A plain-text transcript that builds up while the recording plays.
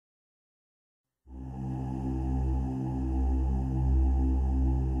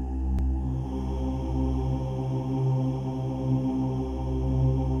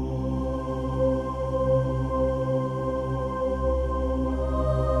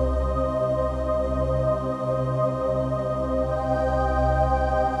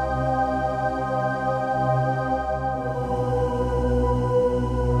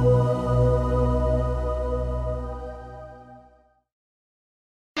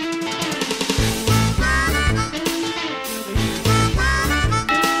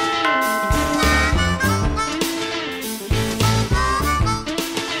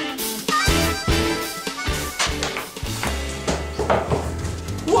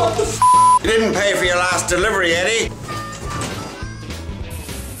What the f***? You didn't pay for your last delivery, Eddie.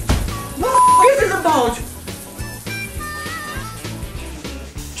 What is it about?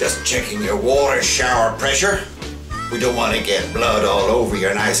 Just checking your water shower pressure. We don't want to get blood all over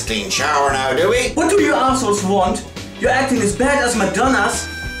your nice clean shower now, do we? What do you assholes want? You're acting as bad as Madonna's.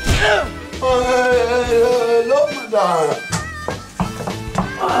 Love Madonna.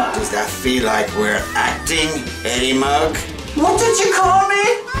 Does that feel like we're acting, Eddie Mug? What did you call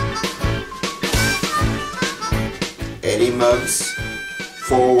me? Eddie Muggs,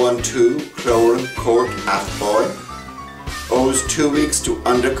 412 Cloran Court, Athboy. Owes 2 weeks to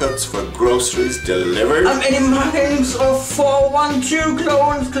undercuts for groceries delivered. I'm Eddie Muggings of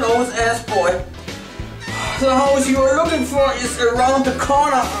 412 Clones Athboy. The house you are looking for is around the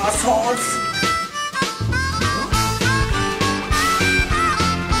corner, assholes.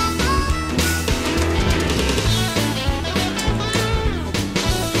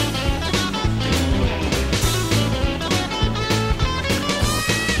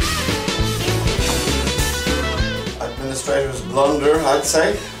 Administrator's blunder, I'd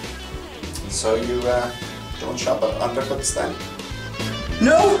say. So you don't shop at undercuts then?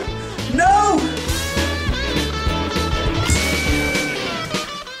 No! No!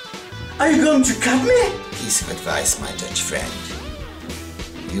 Are you going to cut me? Piece of advice, my Dutch friend.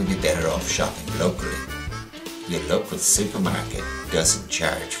 You'd be better off shopping locally. Your local supermarket doesn't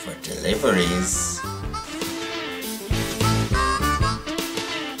charge for deliveries.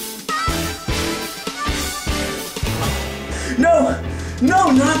 No!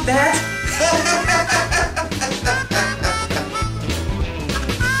 No, not that!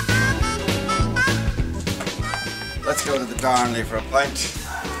 Let's go to the Darnley for a pint.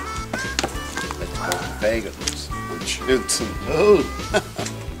 Let's go to Bagels. Shoots and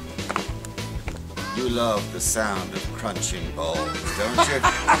You love the sound of crunching balls, don't you?